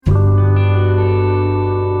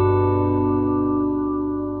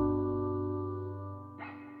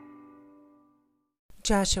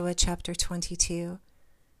Joshua chapter 22.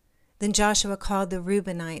 Then Joshua called the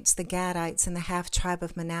Reubenites, the Gadites, and the half-tribe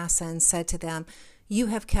of Manasseh, and said to them, You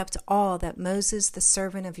have kept all that Moses the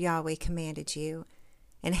servant of Yahweh commanded you,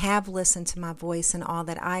 and have listened to my voice in all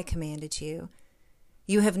that I commanded you.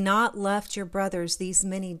 You have not left your brothers these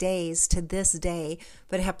many days to this day,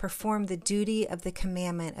 but have performed the duty of the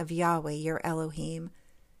commandment of Yahweh your Elohim.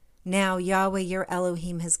 Now Yahweh your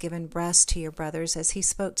Elohim has given rest to your brothers as he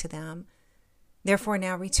spoke to them. Therefore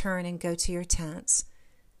now return and go to your tents,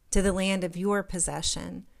 to the land of your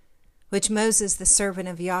possession, which Moses the servant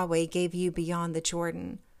of Yahweh gave you beyond the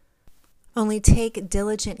Jordan. Only take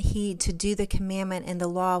diligent heed to do the commandment and the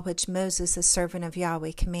law which Moses the servant of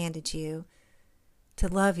Yahweh commanded you, to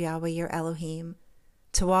love Yahweh your Elohim,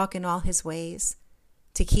 to walk in all his ways,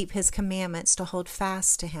 to keep his commandments, to hold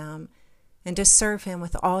fast to him, and to serve him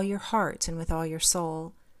with all your heart and with all your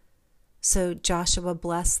soul. So Joshua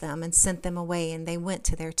blessed them and sent them away, and they went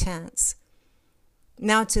to their tents.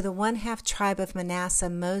 Now to the 1/2 tribe of Manasseh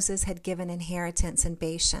Moses had given inheritance in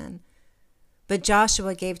Bashan, but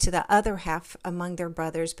Joshua gave to the other half among their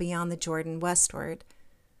brothers beyond the Jordan westward.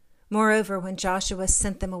 Moreover, when Joshua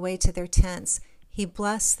sent them away to their tents, he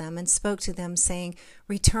blessed them and spoke to them, saying,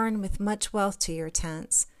 Return with much wealth to your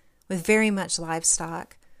tents, with very much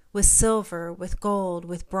livestock, with silver, with gold,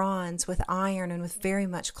 with bronze, with iron, and with very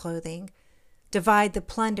much clothing. Divide the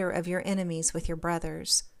plunder of your enemies with your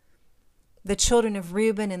brothers. The children of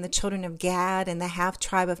Reuben and the children of Gad and the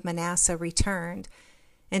half-tribe of Manasseh returned,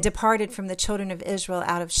 and departed from the children of Israel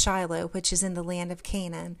out of Shiloh, which is in the land of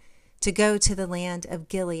Canaan, to go to the land of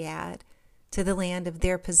Gilead, to the land of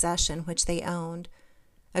their possession which they owned,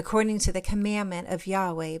 according to the commandment of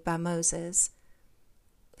Yahweh by Moses.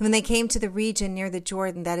 When they came to the region near the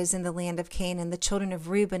Jordan that is in the land of Canaan, the children of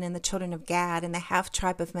Reuben and the children of Gad and the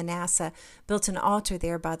half-tribe of Manasseh built an altar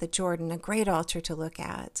there by the Jordan, a great altar to look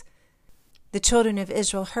at. The children of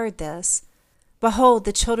Israel heard this. Behold,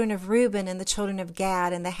 the children of Reuben and the children of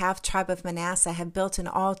Gad and the half-tribe of Manasseh have built an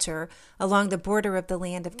altar along the border of the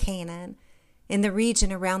land of Canaan, in the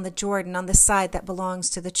region around the Jordan, on the side that belongs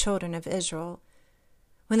to the children of Israel.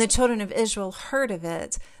 When the children of Israel heard of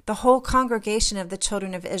it, the whole congregation of the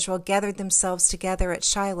children of Israel gathered themselves together at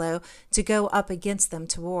Shiloh to go up against them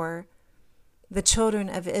to war. The children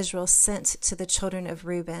of Israel sent to the children of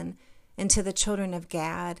Reuben, and to the children of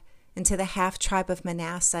Gad, and to the half-tribe of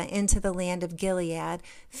Manasseh, into the land of Gilead,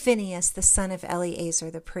 Phinehas the son of Eleazar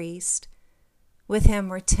the priest. With him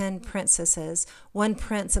were 10 princesses, 1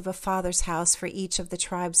 prince of a father's house for each of the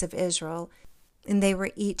tribes of Israel, and they were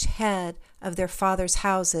each head of their father's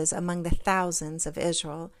houses among the thousands of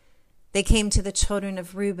Israel. They came to the children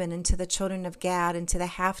of Reuben and to the children of Gad and to the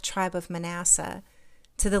half-tribe of Manasseh,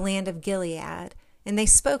 to the land of Gilead, and they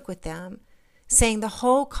spoke with them, saying, The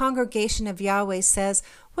whole congregation of Yahweh says,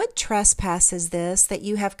 What trespass is this that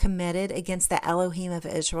you have committed against the Elohim of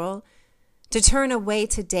Israel, to turn away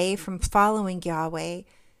today from following Yahweh,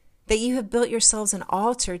 that you have built yourselves an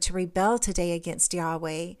altar to rebel today against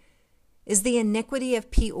Yahweh? Is the iniquity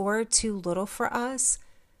of Peor too little for us,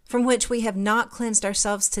 from which we have not cleansed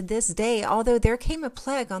ourselves to this day, although there came a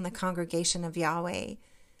plague on the congregation of Yahweh,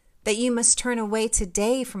 that you must turn away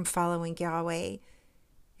today from following Yahweh?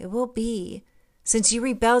 It will be, since you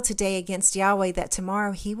rebel today against Yahweh, that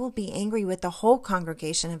tomorrow he will be angry with the whole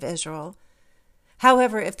congregation of Israel.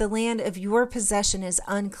 However, if the land of your possession is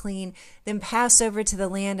unclean, then pass over to the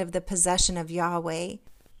land of the possession of Yahweh,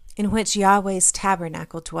 in which Yahweh's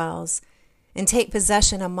tabernacle dwells, and take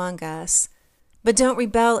possession among us. But don't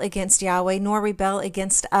rebel against Yahweh, nor rebel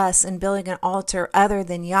against us in building an altar other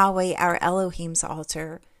than Yahweh our Elohim's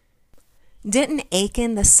altar. Didn't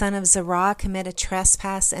Achan the son of Zerah commit a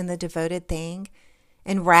trespass in the devoted thing,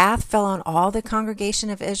 and wrath fell on all the congregation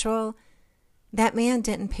of Israel? That man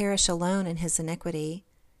didn't perish alone in his iniquity.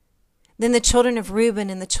 Then the children of Reuben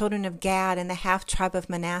and the children of Gad and the half-tribe of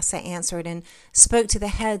Manasseh answered and spoke to the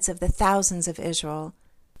heads of the thousands of Israel.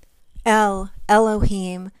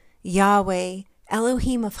 Elohim, Yahweh,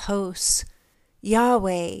 Elohim of hosts,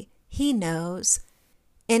 Yahweh, he knows,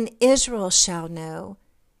 and Israel shall know.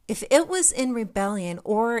 If it was in rebellion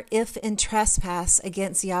or if in trespass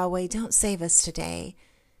against Yahweh, don't save us today.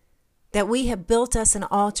 That we have built us an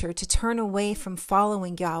altar to turn away from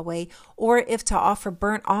following Yahweh, or if to offer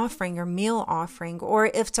burnt offering or meal offering, or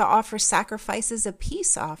if to offer sacrifices of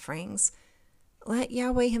peace offerings, let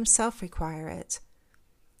Yahweh himself require it.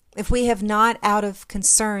 If we have not out of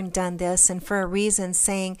concern done this, and for a reason,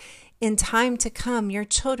 saying, In time to come your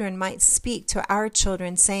children might speak to our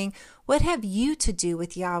children, saying, What have you to do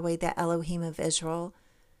with Yahweh, the Elohim of Israel?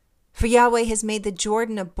 For Yahweh has made the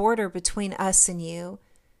Jordan a border between us and you.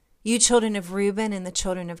 You children of Reuben and the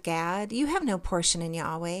children of Gad, you have no portion in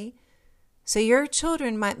Yahweh. So your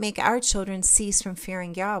children might make our children cease from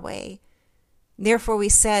fearing Yahweh. Therefore we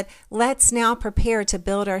said, let's now prepare to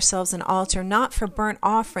build ourselves an altar, not for burnt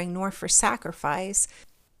offering nor for sacrifice,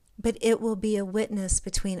 but it will be a witness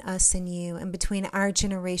between us and you, and between our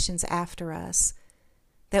generations after us,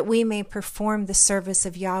 that we may perform the service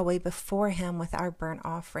of Yahweh before him with our burnt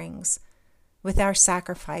offerings, with our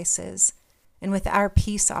sacrifices, and with our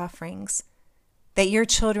peace offerings, that your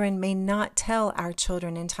children may not tell our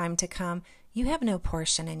children in time to come, you have no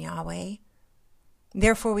portion in Yahweh.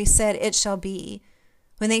 Therefore we said, it shall be,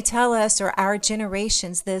 when they tell us or our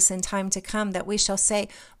generations this in time to come, that we shall say,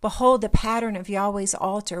 behold the pattern of Yahweh's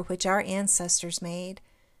altar which our ancestors made,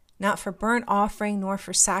 not for burnt offering nor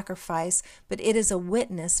for sacrifice, but it is a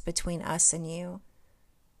witness between us and you.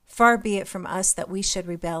 Far be it from us that we should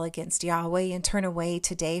rebel against Yahweh and turn away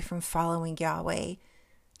today from following Yahweh,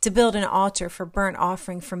 to build an altar for burnt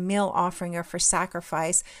offering, for meal offering, or for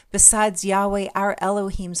sacrifice, besides Yahweh our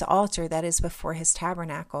Elohim's altar that is before his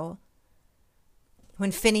tabernacle.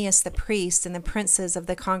 When Phinehas the priest and the princes of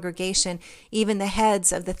the congregation, even the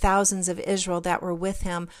heads of the thousands of Israel that were with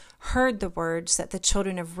him, heard the words that the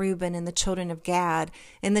children of Reuben and the children of Gad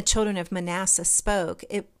and the children of Manasseh spoke,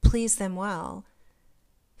 it pleased them well.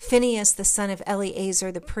 Phinehas the son of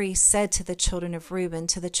Eleazar the priest said to the children of Reuben,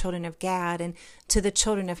 to the children of Gad, and to the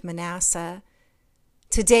children of Manasseh,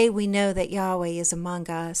 today we know that Yahweh is among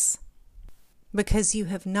us, because you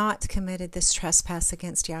have not committed this trespass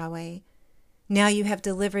against Yahweh. Now you have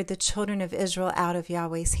delivered the children of Israel out of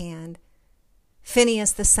Yahweh's hand.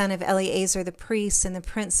 Phinehas the son of Eleazar the priest and the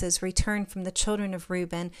princes returned from the children of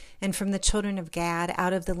Reuben and from the children of Gad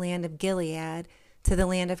out of the land of Gilead to the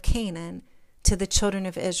land of Canaan, to the children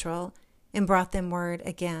of Israel, and brought them word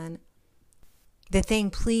again. The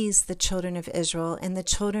thing pleased the children of Israel, and the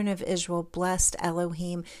children of Israel blessed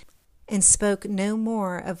Elohim, and spoke no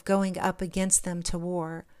more of going up against them to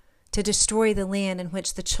war, to destroy the land in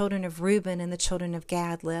which the children of Reuben and the children of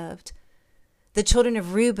Gad lived. The children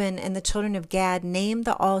of Reuben and the children of Gad named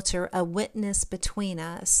the altar a witness between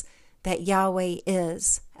us that Yahweh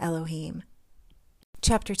is Elohim.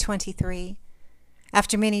 Chapter 23.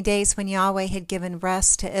 After many days, when Yahweh had given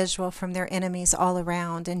rest to Israel from their enemies all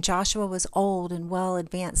around, and Joshua was old and well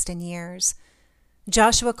advanced in years,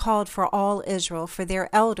 Joshua called for all Israel, for their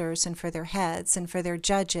elders and for their heads, and for their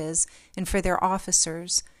judges and for their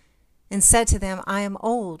officers, and said to them, I am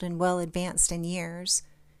old and well advanced in years.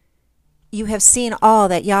 You have seen all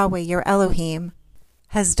that Yahweh your Elohim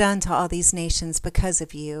has done to all these nations because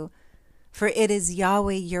of you, for it is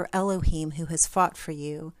Yahweh your Elohim who has fought for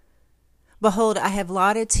you. Behold, I have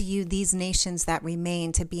allotted to you these nations that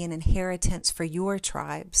remain to be an inheritance for your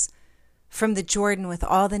tribes, from the Jordan with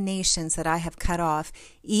all the nations that I have cut off,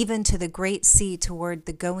 even to the great sea toward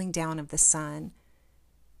the going down of the sun.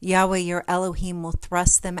 Yahweh your Elohim will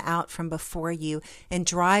thrust them out from before you and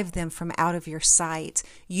drive them from out of your sight.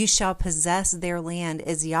 You shall possess their land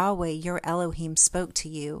as Yahweh your Elohim spoke to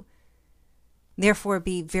you. Therefore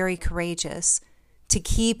be very courageous, to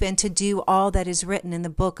keep and to do all that is written in the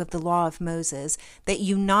book of the law of Moses, that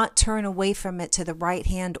you not turn away from it to the right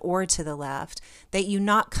hand or to the left, that you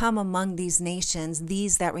not come among these nations,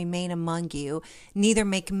 these that remain among you, neither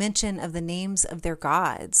make mention of the names of their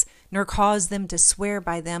gods, nor cause them to swear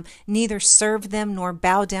by them, neither serve them nor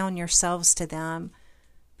bow down yourselves to them,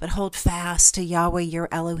 but hold fast to Yahweh your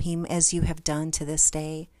Elohim as you have done to this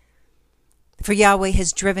day. For Yahweh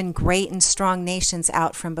has driven great and strong nations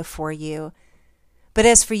out from before you. But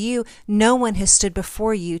as for you, no one has stood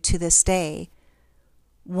before you to this day.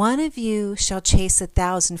 One of you shall chase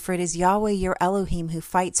 1,000, for it is Yahweh your Elohim who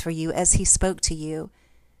fights for you, as he spoke to you.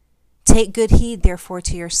 Take good heed, therefore,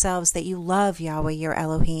 to yourselves that you love Yahweh your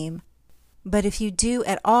Elohim. But if you do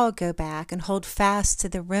at all go back and hold fast to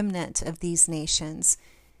the remnant of these nations,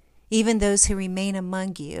 even those who remain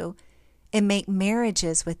among you, and make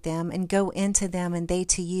marriages with them, and go into them, and they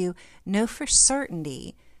to you, know for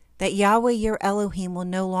certainty that Yahweh your Elohim will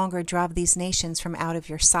no longer drive these nations from out of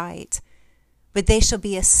your sight. But they shall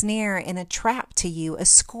be a snare and a trap to you, a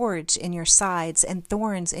scourge in your sides, and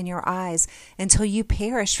thorns in your eyes, until you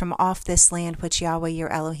perish from off this land which Yahweh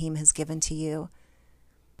your Elohim has given to you.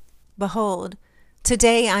 Behold,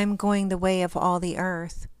 today I am going the way of all the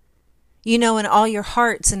earth. You know in all your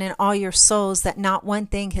hearts and in all your souls that not one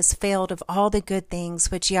thing has failed of all the good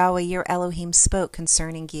things which Yahweh your Elohim spoke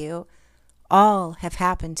concerning you. All have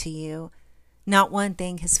happened to you. Not one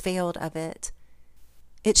thing has failed of it.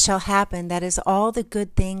 It shall happen that as all the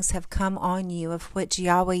good things have come on you of which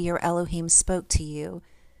Yahweh your Elohim spoke to you,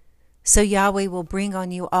 so Yahweh will bring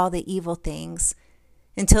on you all the evil things,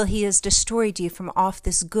 until he has destroyed you from off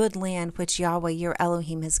this good land which Yahweh your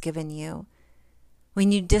Elohim has given you.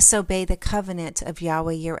 When you disobey the covenant of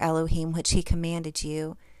Yahweh your Elohim which he commanded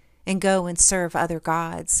you, and go and serve other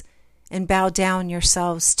gods, and bow down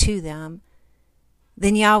yourselves to them,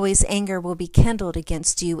 then Yahweh's anger will be kindled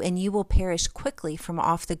against you, and you will perish quickly from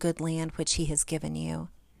off the good land which he has given you.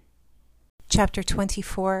 Chapter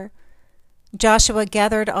 24. Joshua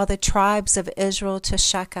gathered all the tribes of Israel to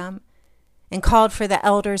Shechem, and called for the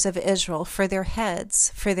elders of Israel, for their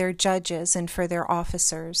heads, for their judges, and for their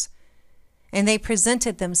officers. And they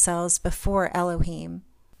presented themselves before Elohim.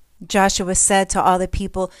 Joshua said to all the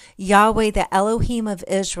people, Yahweh, the Elohim of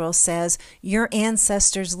Israel, says, your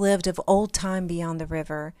ancestors lived of old time beyond the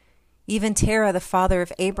river. Even Terah, the father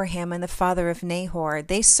of Abraham and the father of Nahor,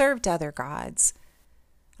 they served other gods.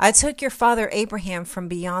 I took your father Abraham from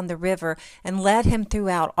beyond the river and led him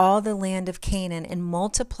throughout all the land of Canaan and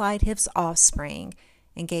multiplied his offspring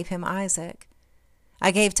and gave him Isaac. I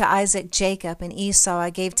gave to Isaac Jacob and Esau. I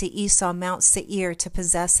gave to Esau Mount Seir to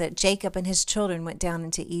possess it. Jacob and his children went down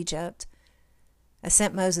into Egypt. I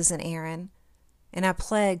sent Moses and Aaron, and I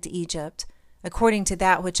plagued Egypt, according to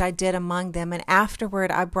that which I did among them, and afterward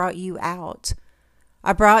I brought you out.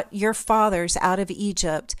 I brought your fathers out of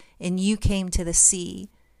Egypt, and you came to the sea.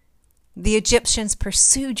 The Egyptians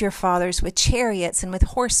pursued your fathers with chariots and with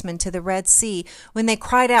horsemen to the Red Sea, when they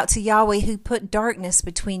cried out to Yahweh, who put darkness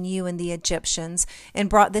between you and the Egyptians, and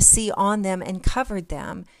brought the sea on them and covered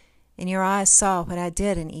them. And your eyes saw what I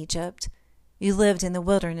did in Egypt. You lived in the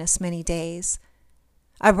wilderness many days.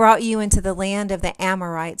 I brought you into the land of the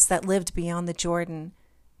Amorites that lived beyond the Jordan.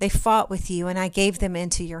 They fought with you, and I gave them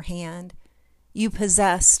into your hand. You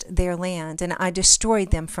possessed their land, and I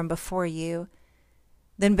destroyed them from before you.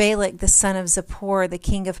 Then Balak the son of Zippor, the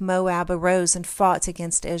king of Moab, arose and fought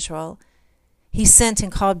against Israel. He sent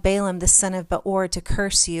and called Balaam the son of Beor to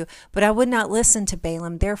curse you, but I would not listen to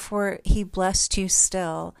Balaam, therefore he blessed you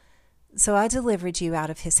still. So I delivered you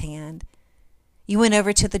out of his hand. You went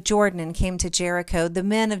over to the Jordan and came to Jericho. The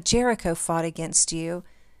men of Jericho fought against you,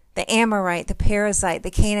 the Amorite, the Perizzite,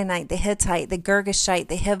 the Canaanite, the Hittite, the Girgashite,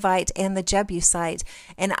 the Hivite, and the Jebusite,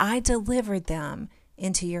 and I delivered them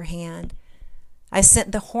into your hand. I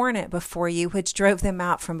sent the hornet before you, which drove them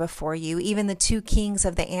out from before you, even the 2 kings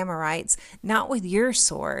of the Amorites, not with your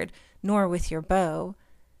sword, nor with your bow.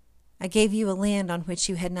 I gave you a land on which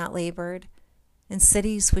you had not labored, and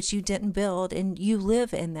cities which you didn't build, and you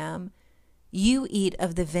live in them. You eat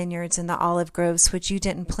of the vineyards and the olive groves which you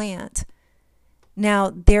didn't plant.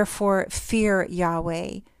 Now, therefore, fear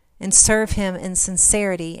Yahweh, and serve him in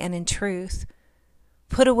sincerity and in truth.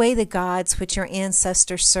 Put away the gods which your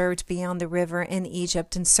ancestors served beyond the river in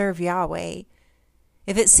Egypt, and serve Yahweh.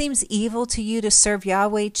 If it seems evil to you to serve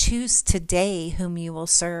Yahweh, choose today whom you will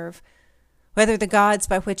serve, whether the gods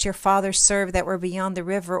by which your fathers served that were beyond the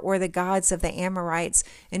river, or the gods of the Amorites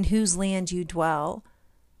in whose land you dwell.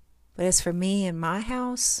 But as for me and my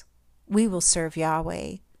house, we will serve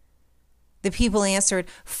Yahweh. The people answered,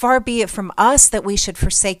 Far be it from us that we should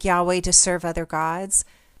forsake Yahweh to serve other gods.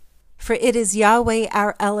 For it is Yahweh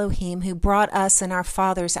our Elohim who brought us and our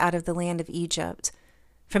fathers out of the land of Egypt,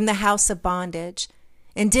 from the house of bondage,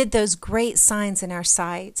 and did those great signs in our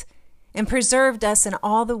sight, and preserved us in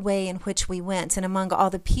all the way in which we went, and among all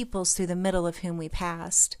the peoples through the middle of whom we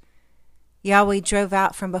passed. Yahweh drove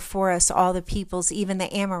out from before us all the peoples, even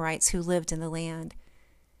the Amorites who lived in the land.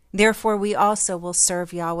 Therefore we also will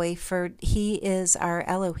serve Yahweh, for he is our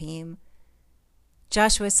Elohim.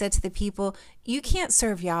 Joshua said to the people, You can't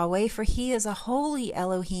serve Yahweh, for he is a holy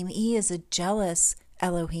Elohim. He is a jealous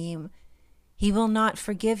Elohim. He will not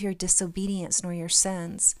forgive your disobedience nor your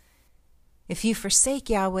sins. If you forsake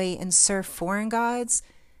Yahweh and serve foreign gods,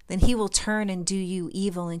 then he will turn and do you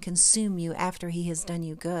evil and consume you after he has done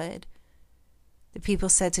you good. The people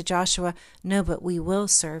said to Joshua, No, but we will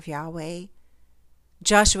serve Yahweh.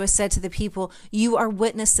 Joshua said to the people, You are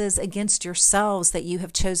witnesses against yourselves that you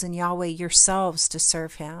have chosen Yahweh yourselves to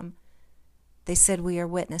serve him. They said, We are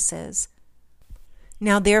witnesses.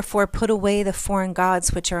 Now therefore put away the foreign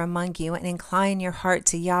gods which are among you, and incline your heart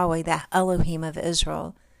to Yahweh, the Elohim of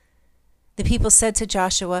Israel. The people said to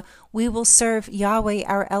Joshua, We will serve Yahweh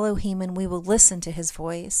our Elohim, and we will listen to his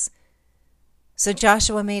voice. So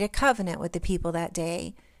Joshua made a covenant with the people that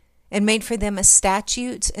day, and made for them a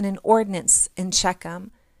statute and an ordinance in Shechem.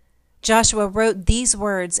 Joshua wrote these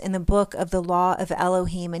words in the book of the law of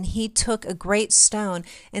Elohim, and he took a great stone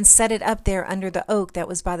and set it up there under the oak that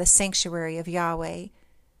was by the sanctuary of Yahweh.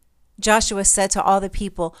 Joshua said to all the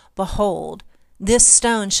people, Behold, this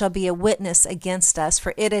stone shall be a witness against us,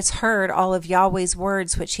 for it has heard all of Yahweh's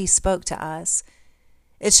words which he spoke to us.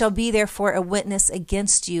 It shall be therefore a witness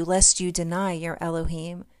against you, lest you deny your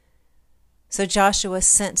Elohim. So Joshua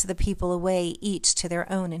sent the people away, each to their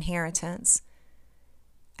own inheritance.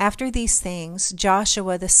 After these things,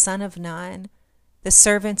 Joshua the son of Nun, the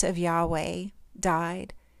servant of Yahweh,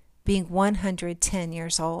 died, being 110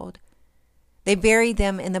 years old. They buried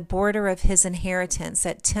them in the border of his inheritance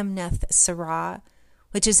at Timnath-serah,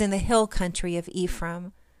 which is in the hill country of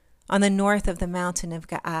Ephraim, on the north of the mountain of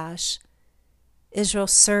Gaash. Israel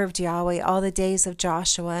served Yahweh all the days of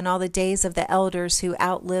Joshua and all the days of the elders who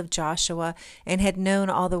outlived Joshua and had known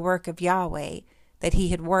all the work of Yahweh that he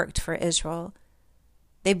had worked for Israel.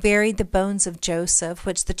 They buried the bones of Joseph,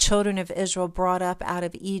 which the children of Israel brought up out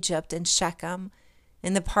of Egypt in Shechem,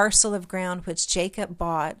 in the parcel of ground which Jacob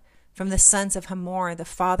bought from the sons of Hamor, the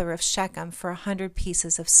father of Shechem, for 100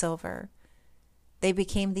 pieces of silver. They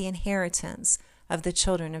became the inheritance of the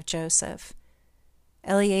children of Joseph.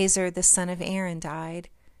 Eleazar the son of Aaron died.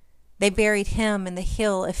 They buried him in the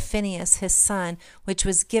hill of Phinehas his son, which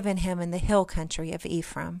was given him in the hill country of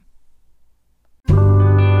Ephraim.